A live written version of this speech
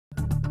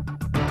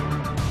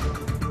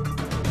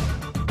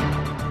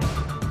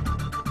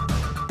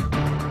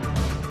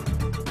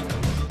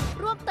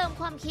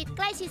ความคิดใ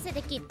กล้ชิดเศรษฐ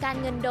กิจการ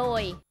เงินโด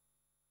ย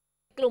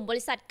กลุ่มบ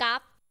ริษัทกั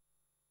ฟ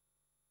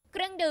เค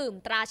รื่องดื่ม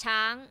ตราช้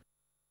าง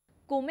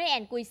กูเม่แอ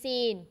นกุย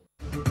ซีน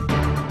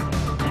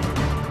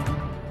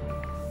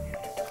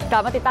ก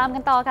ลับมาติดตามกั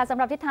นต่อค่ะสำ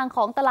หรับทิศทางข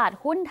องตลาด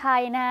หุ้นไท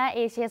ยนะคะเ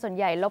อเชียส่วน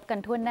ใหญ่ลบกัน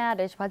ทั่วหน้าโ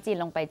ดยเฉพาะจีน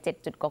ลงไป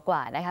7 จุดกว่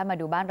าๆนะคะมา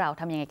ดูบ้านเรา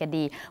ทำยังไงกัน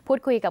ดีพูด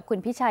คุยกับคุณ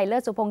พิชัยเลิ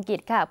ศสุพงกิจ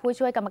ค่ะผู้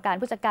ช่วยกรรมการ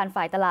ผู้จัดการ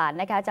ฝ่ายตลาด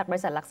นะคะจากบ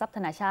ริษัทหลักทรัพย์ธ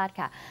นาชาติ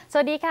ค่ะส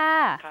วัสดีค่ะ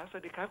ครับส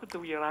วัสดีครับคุณตุ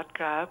วีรัตน์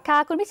ครับค่ะ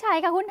คุณพิชัย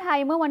ค่ะหุ้นไทย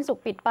เมื่อวันศุก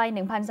ร์ปิดไป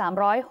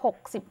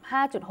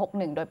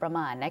 1,365.61 โดยประม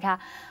าณนะคะ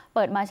เ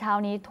ปิดมาเช้า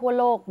นี้ทั่ว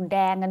โลกแด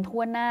งกันทั่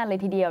วหน้าเลย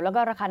ทีเดียวแล้วก็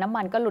ราคาน้ำ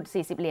มันก็หลุด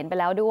40 เหรียญไป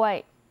แล้วด้วย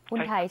หุ้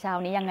นไทยเช้า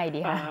นี้ยังไง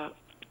ดีคะ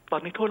ตอ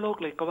นนี้ทั่วโลก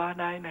เลยก็ว่า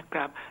ได้นะค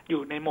รับอ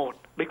ยู่ในโหมด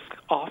risk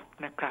off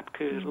นะครับ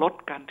คือลด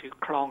การถือ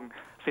ครอง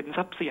สินท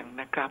รัพย์เสี่ยง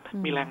นะครับ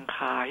มีแรงข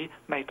าย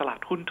ในตลาด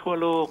หุ้นทั่ว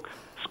โลก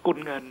สกุล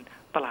เงิน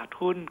ตลาด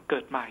หุ้นเกิ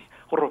ดใหม่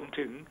รวม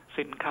ถึง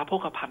สินค้าโภ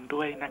คภัณฑ์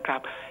ด้วยนะครั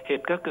บเห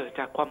ตุก็เกิด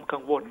จากความกั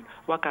งวล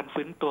ว่าการ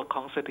ฟื้นตัวข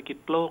องเศรษฐกิจ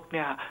โลกเ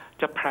นี่ย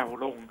จะแผ่ว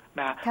ลง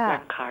นะแร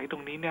งขายตร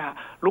งนี้เนี่ย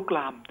ลุกล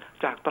าม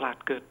จากตลาด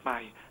เกิดใหม่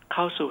เ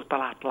ข้าสู่ต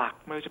ลาดหลัก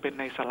ไม่ว่าจะเป็น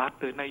ในสหรัฐ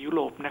หรือในยุโ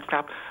รปนะครั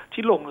บ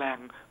ที่ลงแรง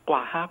กว่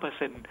า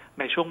 5%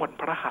 ในช่วงวัน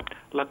พฤหัส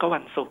แล้วก็วั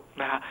นศุกร์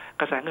นะฮะ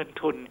กระแสเงิน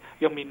ทุน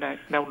ยังมี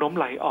แนวโน้ม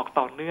ไหลออก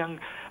ต่อเนื่อง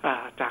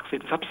จากสิ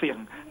นทรัพย์เสี่ยง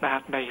น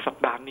ะในสัป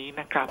ดาห์นี้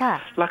นะครับ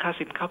ราคา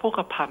สินค้าโภค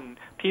ภัณฑ์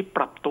ที่ป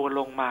รับตัวล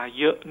งมา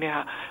เยอะเนี่ย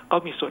ก็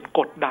มีส่วน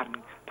กดดัน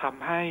ท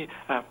ำให้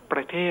ป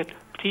ระเทศ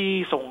ที่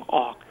ส่งอ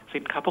อกสิ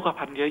นค้าโภค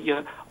ภัณฑ์เยอ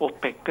ะๆโอ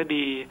เปกก็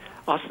ดี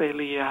ออสเตร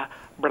เลีย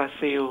บรา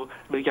ซิล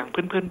หรืออย่างเ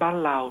พื่อนๆบ้าน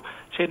เรา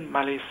เช่นม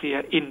าเลเซีย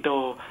อินโด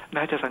น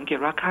ะจะสังเกต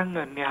ว่าค่าเ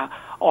งินเนี่ย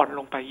อ่อนล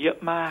งไปเยอะ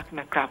มาก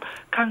นะครับ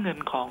ค่าเงิน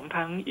ของ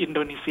ทั้งอินโด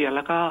นีเซียแ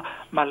ล้วก็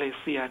มาเล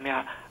เซียเนี่ย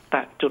แ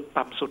ต่จุด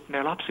ต่ำสุดใน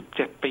รอบ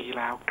17 ปี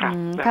แล้วครับ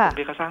และตรง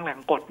นี้ก็สร้างแรง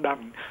กดดัน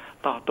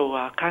ต่อตัว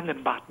ค่าเงิน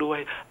บาทด้วย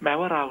แม้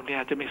ว่าเราเนี่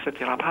ยจะมีเส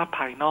ถียรภาพ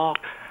ภายนอก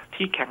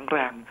ที่แข็งแร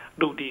ง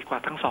ดูดีกว่า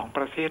ทั้งสองป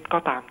ระเทศก็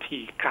ตามที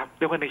ครับเ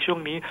รียกว่าในช่วง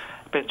นี้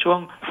เป็นช่วง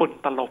ฝุ่น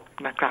ตลบ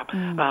นะครับ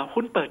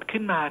หุ้นเปิด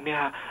ขึ้นมาเนี่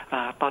ย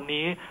ตอน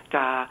นี้จ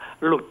ะ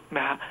หลุดน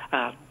ะฮะ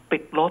ติ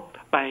ดลบ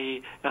ไป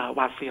หว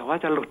าดเสียวว่า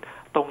จะหลุด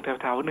ตรงแ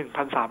ถวๆ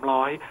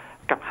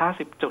 1,300 กับ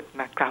50 จุด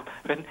นะครับเ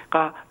พราะฉะนั้น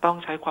ก็ต้อง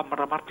ใช้ความ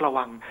ระมัดระ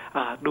วัง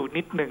ดู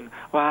นิดหนึ่ง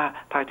ว่า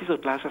ท้ายที่สุด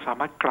แล้วจะสา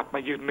มารถกลับมา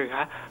ยืนเหนือ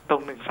ตร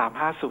ง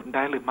 1350 ไ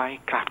ด้หรือไม่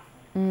ครับ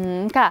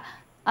ค่ะ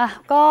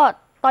ก็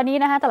ตอนนี้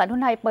นะคะตลาดหุ้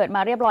นไทยเปิดม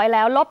าเรียบร้อยแ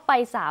ล้วลบไป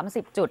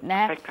30 จุดน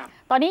ะ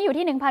ตอนนี้อยู่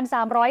ที่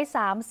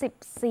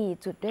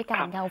 1,334 จุดด้วยกั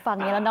นค่ะฟัง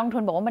นี้แล้วน้องทุ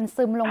นบอกว่ามัน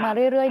ซึมลงมา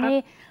เรื่อยๆนี่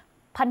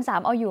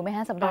1,300เอาอยู่ไหมฮ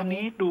ะสัปดาห์นี้ตอน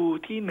นี้ดู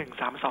ที่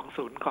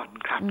1320ก่อน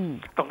ครับ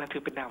ตรงนั้นถื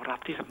อเป็นแนวรับ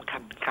ที่สำคั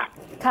ญครับ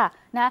ค่ะ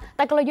นะแ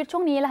ต่กลยุทธ์ช่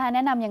วงนี้ล่ะคะแน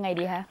ะนำยังไง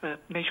ดีคะ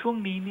ในช่วง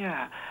นี้เนี่ย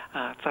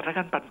สถานก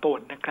ารณ์ปั่นป่ว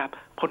นนะครับ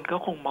คนก็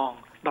คงมอง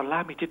ดอลลา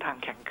ร์มีทิศทาง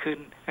แข็งขึ้น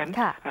งั้น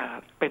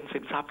เป็นสิ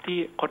นทรัพย์ที่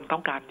คนต้อ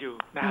งการอยู่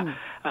นะ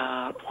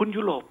หุ้น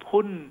ยุโรป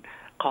หุ้น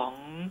ของ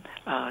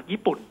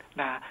ญี่ปุ่น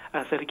นะ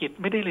เศรษฐกิจ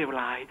ไม่ได้เลว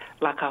ร้าย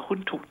ราคาหุ้น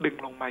ถูกดึง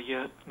ลงมาเย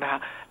อะนะ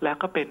แล้ว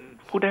ก็เป็น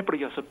ผู้ได้ประ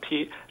โยชน์สุทธิ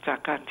จาก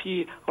การที่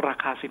รา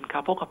คาสินค้า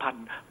โภคภัณ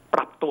ฑ์ป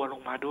รับตัวล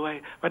งมาด้วย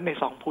ว่าใน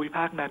2ภูมิภ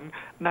าคนั้น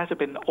น่าจะ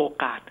เป็นโอ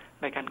กาส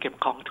ในการเก็บ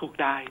ของถูก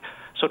ได้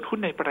ส่วนหุ้น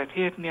ในประเท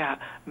ศเนี่ย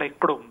ใน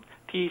กลุ่ม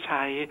ที่ใ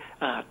ช้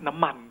น้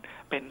ำมัน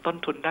เป็นต้น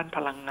ทุนด้านพ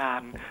ลังงา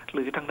นห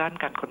รือทางด้าน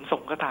การขนส่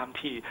งก็ตาม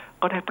ที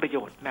ก็ได้ประโย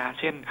ชน์นะ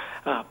เช่น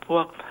พว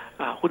ก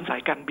หุ้นสา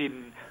ยการบิน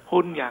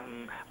หุ้นอย่าง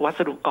วัส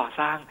ดุก่อ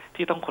สร้าง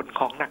ที่ต้องขนข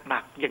องหนั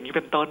กๆอย่างนี้เ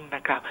ป็นต้นน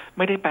ะครับไ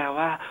ม่ได้แปล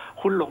ว่า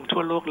หุ้นลงทั่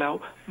วโลกแล้ว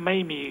ไม่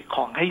มีข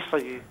องให้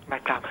ซื้อน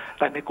ะครับ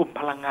แต่ในกลุ่ม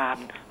พลังงาน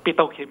ปิโ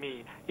ตรเคมี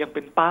ยังเ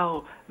ป็นเป้า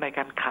ในก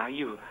ารขาย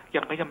อยู่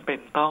ยังไม่จำเป็น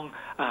ต้อง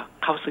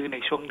เข้าซื้อใน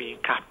ช่วงนี้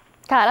ครับ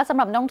ค่ะแล้วสำ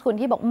หรับนักทุน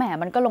ที่บอกแหม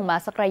มันก็ลงมา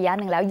สักระยะ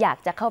หนึ่งแล้วอยาก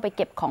จะเข้าไปเ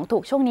ก็บของถู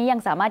กช่วงนี้ยัง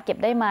สามารถเก็บ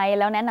ได้ไหม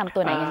แล้วแนะนำตั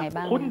วไหนยังไง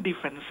บ้างหุ้น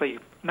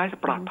defensive น่าจะ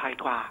ปลอดภัย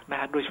กว่านะ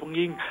ฮะโดยเฉพาะ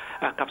ยิ่ง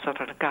กับสถ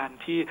านการณ์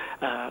ที่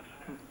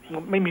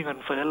ไม่มีเงิน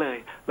เฟ้อเลย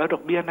แล้วดอ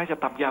กเบี้ยน่าจะ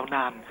ต่ำยาวน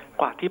าน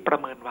กว่าที่ประ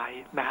เมินไว้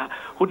นะฮะ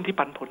หุ้นที่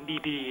ปันผล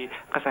ดี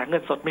ๆกระแสเงิ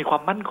นสดมีควา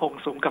มมั่นคง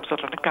สูงกับส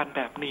ถานการณ์แ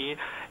บบนี้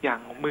อย่าง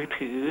มือ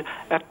ถือ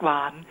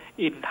Advance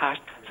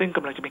InTouch ซึ่งก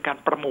ำลังจะมีการ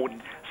ประมูล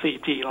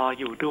 4G รอ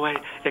อยู่ด้วย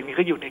อย่างนี้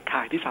ก็อยู่ในข่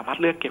ายที่สามารถ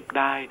เลือกเก็บ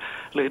ได้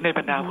หรือในบ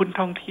รรดาหุ้น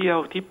ท่องเที่ยว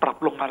ที่ปรับ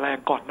ลงมาแรง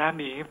ก่อนหน้า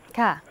นี้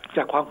จ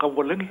ากความกังว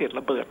ลเรื่องเหตุ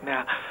ระเบิดเนี่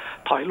ย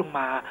ถอยลงม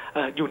า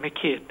อยู่ใน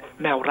เขต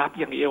แนวรับ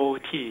อย่าง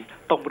AOT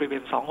ตรงบริเว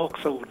ณ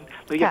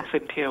260หรืออย่างเซ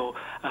นเท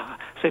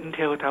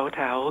ลแ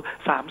ถว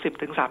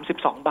30 ถึง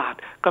 32 บาท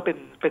ก็เ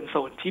ป็นโซ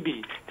นที่ดี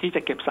ที่จ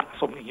ะเก็บสะ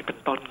สมอย่างนี้เป็น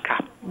ต้นครั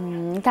บ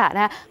ค่ะน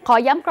ะขอ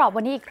ย้ำกรอบ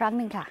วันนี้อีกครั้งห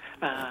นึ่งค่ะ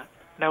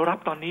แนวรับ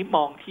ตอนนี้ม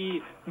องที่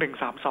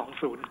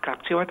1320ครับ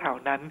เชื่อว่าแถว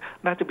นั้น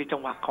น่าจะมีจั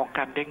งหวะของก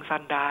ารเด้งสั้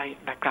นได้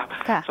นะครับ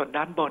ส่วน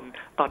ด้านบน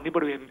ตอนนี้บ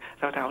ริเวณ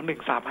แถว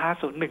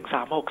1350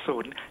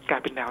 1360กลา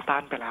ยเป็นแนวต้า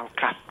นไปแล้ว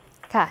ครับ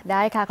ค่ะไ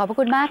ด้ค่ะขอบพระ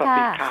คุณมากค่ะสวั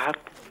สดีครับ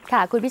ค่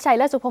ะคุณพิชัย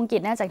เลิศสุพงกิ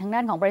จจากทางด้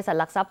านของบริษัท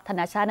หลักทรัพย์ธ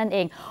นาชาตินั่นเอ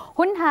ง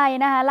หุ้นไทย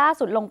นะคะล่า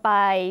สุดลงไป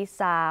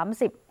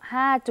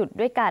35 จุด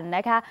ด้วยกันน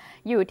ะคะ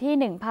อยู่ที่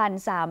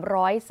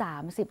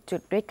 1,330 จุ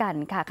ดด้วยกัน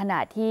ค่ะขณะ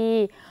ที่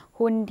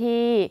หุ้น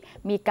ที่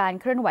มีการ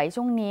เคลื่อนไหว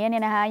ช่วงนี้เนี่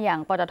ยนะคะอย่าง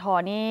ปตท.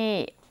นี่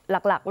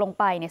หลักๆลง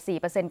ไปเนี่ย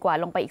 4% กว่า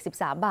ลงไปอีก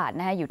13 บาท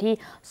นะคะอยู่ที่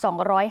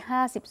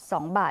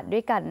252 บาทด้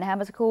วยกันนะคะเ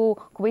มื่อสักครู่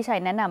คุณวิชัย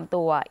แนะนำ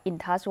ตัว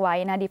Intouch ไว้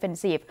นะ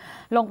Defensive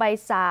ลงไป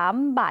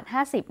3บาท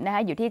50นะค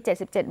ะอยู่ที่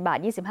77บาท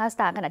25 ส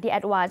ตางค์ขณะที่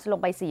Advance ลง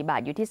ไป4บา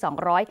ทอยู่ที่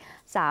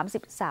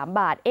233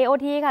 บาท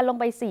AOT ค่ะลง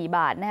ไป4บ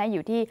าทนะคะอ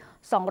ยู่ที่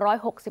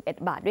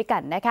261 บาทด้วยกั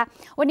นนะคะ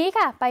วันนี้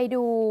ค่ะไป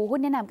ดูหุ้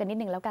นแนะนำกันนิด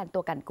นึงแล้วกันตั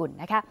วกันกุล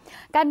นะคะ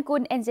กันกุ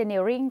ล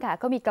Engineering ค่ะ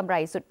เขามีกำไร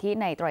สุทธิ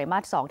ในไตรมา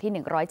ส 2 ที่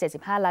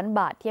175 ล้าน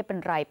บาทเทียบเป็น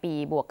รายปี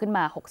บวกขึ้นม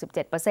า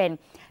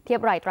 67% เทียบ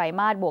รายไตร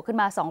มาสบวกขึ้น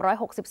มา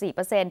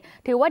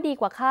 264% ถือว่าดี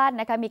กว่าคาด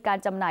นะคะมีการ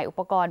จำหน่ายอุ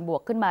ปกรณ์บว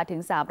กขึ้นมาถึ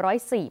ง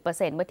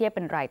 304% เมื่อเทียบเ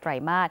ป็นรายไตร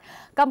มาส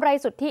กำไร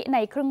สุทธิใน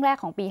ครึ่งแรก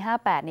ของปี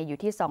 58 เนี่ยอยู่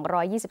ที่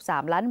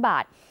223 ล้านบ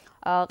าท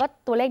ก็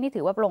ตัวเลขนี้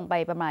ถือว่าลงไป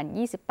ประมาณ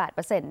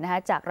 28% นะคะ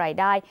จากราย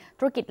ได้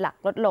ธุรกิจหลัก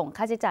ลดลง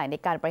ค่าใช้จ่ายใน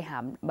การ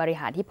บริ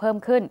หารที่เพิ่ม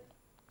ขึ้น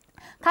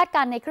คาดก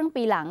ารณ์ในครึ่ง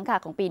ปีหลังค่ะ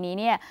ของปีนี้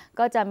เนี่ย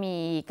ก็จะมี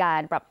กา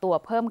รปรับตัว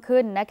เพิ่ม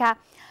ขึ้นนะคะ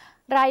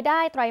รายได้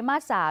ไตรมา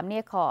ส 3 เนี่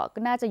ย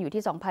น่าจะอยู่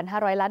ที่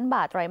 2,500 ล้านบ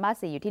าทไตรมา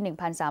ส 4 อยู่ที่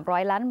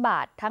 1,300 ล้านบา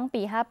ททั้ง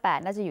ปี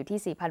 58 น่าจะอยู่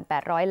ที่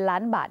 4,800 ล้า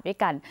นบาทด้วย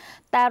กัน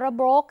แต่ระ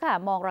บบค่ะ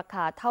มองราค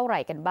าเท่าไหร่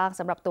กันบ้าง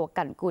สำหรับตัว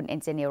กันกุล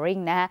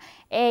Engineering นะคะ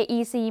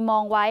AEC มอ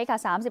งไว้ค่ะ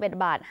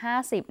 31 บาท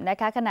 50 นะ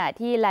คะขณะ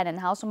ที่ Land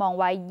and House มอง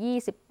ไว้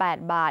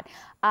 28 บาท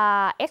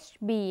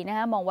RHB นะค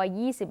ะมองไว้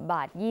 20 บ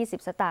าท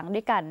 20 สตางค์ด้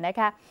วยกันนะ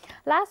คะ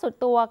ล่าสุด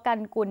ตัวกัน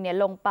กุลเนี่ย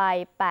ลงไป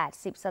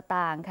 80 สต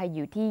างค์ค่ะอ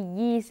ยู่ที่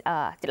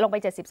ลงไป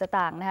 70 สต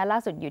างค์นะคะล่า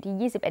สุดอยู่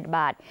ที่ 21 บ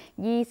าท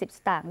 20 ส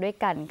ตางค์ด้วย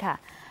กันค่ะ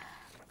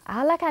เอา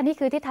ละค่ะนี่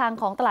คือทิศทาง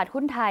ของตลาด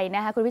หุ้นไทยน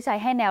ะคะคุณวิชัย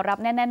ให้แนวรับ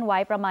แน่นๆไว้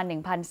ประมาณ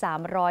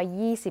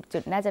 1,320 จุ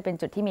ดน่าจะเป็น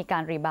จุดที่มีกา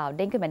รรีบาวด์เ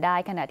ด้งขึ้นมาได้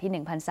ขณะ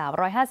ที่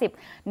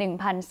 1,350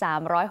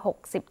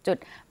 1,360 จุด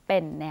เป็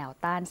นแนว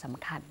ต้านส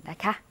ำคัญนะ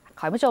คะข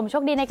อให้ผู้ชมโช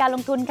คดีในการล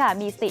งทุนค่ะ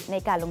มีสติใน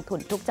การลงทุน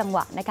ทุกจังหว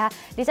ะนะคะ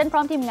ดิฉันพร้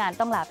อมทีมงาน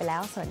ต้องลาไปแล้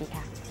วสวัสดี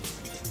ค่ะ